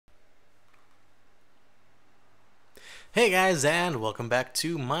Hey guys, and welcome back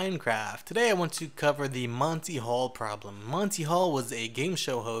to Minecraft. Today I want to cover the Monty Hall problem. Monty Hall was a game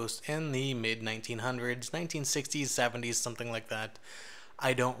show host in the mid-1900s, 1960s, 70s, something like that.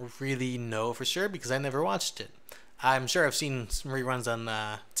 I don't really know for sure because I never watched it. I'm sure I've seen some reruns on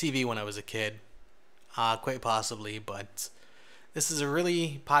TV when I was a kid, quite possibly, but this is a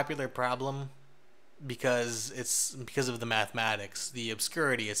really popular problem because of the mathematics, the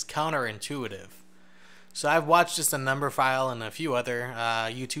obscurity. It's counterintuitive. So I've watched just a number file and a few other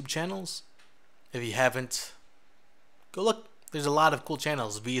YouTube channels. If you haven't, go look. There's a lot of cool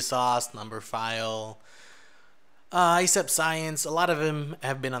channels. Vsauce, number file, ICEP Science. A lot of them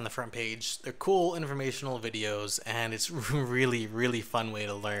have been on the front page. They're cool informational videos, and it's really, really fun way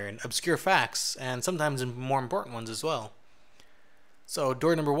to learn obscure facts and sometimes more important ones as well. So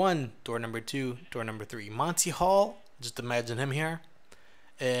door number 1, door number 2, door number 3. Monty Hall, just imagine him here.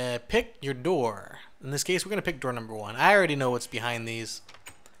 Pick your door. In this case, we're going to pick door number 1. I already know what's behind these.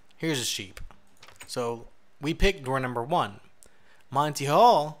 Here's a sheep. So we pick door number 1. Monty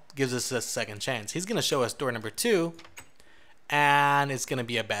Hall gives us a second chance. He's going to show us door number 2, and it's going to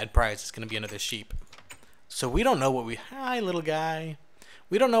be a bad prize. It's going to be another sheep. So we don't know what we... Hi, little guy.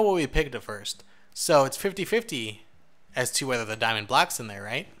 We don't know what we picked at first. So it's 50-50 as to whether the diamond block's in there,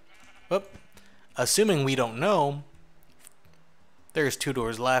 right? Whoop. Assuming we don't know, there's 2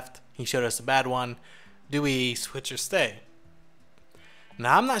 doors left. He showed us a bad one. Do we switch or stay?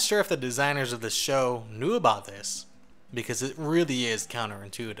 Now, I'm not sure if the designers of the show knew about this, because it really is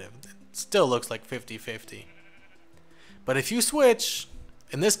counterintuitive. It still looks like 50-50. But if you switch,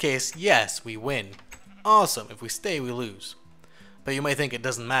 in this case, yes, we win. Awesome. If we stay, we lose. But you might think it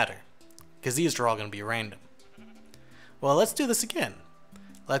doesn't matter, because these are all going to be random. Well, let's do this again.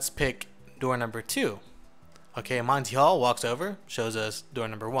 Let's pick door number 2. Okay, Monty Hall walks over, shows us door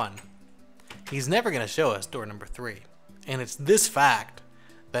number 1. He's never going to show us door number 3. And it's this fact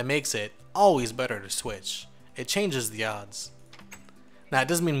that makes it always better to switch. It changes the odds. Now, it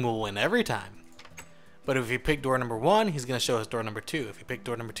doesn't mean we'll win every time. But if you pick door number 1, he's going to show us door number 2. If you pick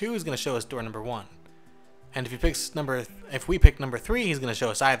door number 2, he's going to show us door number 1. And if we pick number 3, he's going to show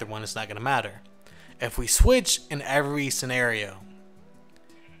us either one. It's not going to matter. If we switch in every scenario,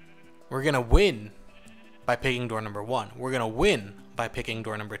 we're going to win by picking door number 1. We're going to win by picking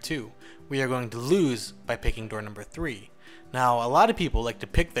door number 2. We are going to lose by picking door number 3. Now, a lot of people like to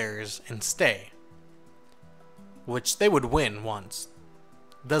pick theirs and stay, which they would win once.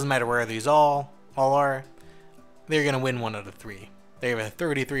 Doesn't matter where these all are, they're going to win 1 out of 3. They have a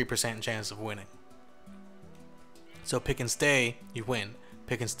 33% chance of winning. So pick and stay, you win.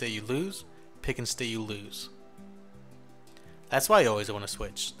 Pick and stay, you lose. Pick and stay, you lose. That's why you always want to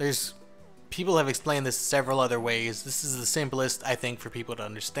switch. People have explained this several other ways. This is the simplest, I think, for people to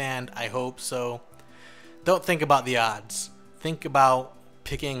understand. I hope so. Don't think about the odds. Think about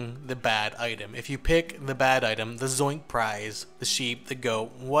picking the bad item. If you pick the bad item, the zoink prize, the sheep, the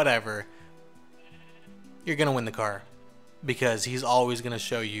goat, whatever, you're going to win the car. Because he's always going to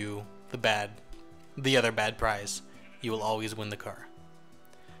show you the other bad prize. You will always win the car.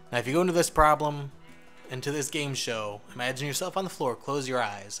 Now, if you go into this problem, into this game show, imagine yourself on the floor, close your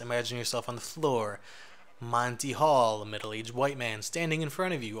eyes, imagine yourself on the floor, Monty Hall, a middle-aged white man standing in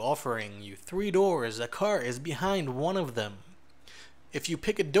front of you, offering you 3 doors, a car is behind one of them. If you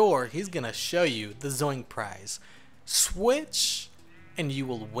pick a door, he's gonna show you the zoink prize. Switch, and you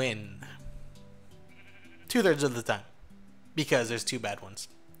will win. 2/3 of the time, because there's 2 bad ones.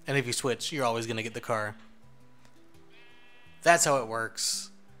 And if you switch, you're always gonna get the car. That's how it works.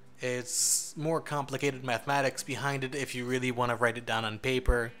 It's more complicated mathematics behind it if you really want to write it down on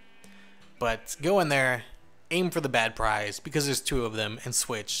paper. But go in there, aim for the bad prize because there's 2 of them, and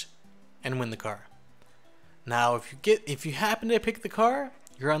switch and win the car. Now, if you happen to pick the car,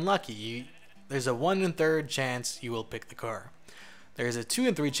 you're unlucky. There's a 1 in 3 chance you will pick the car. There's a 2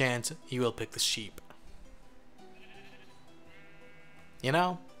 in 3 chance you will pick the sheep. You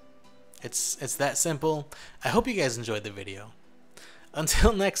know, it's that simple. I hope you guys enjoyed the video.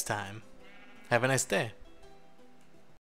 Until next time, have a nice day.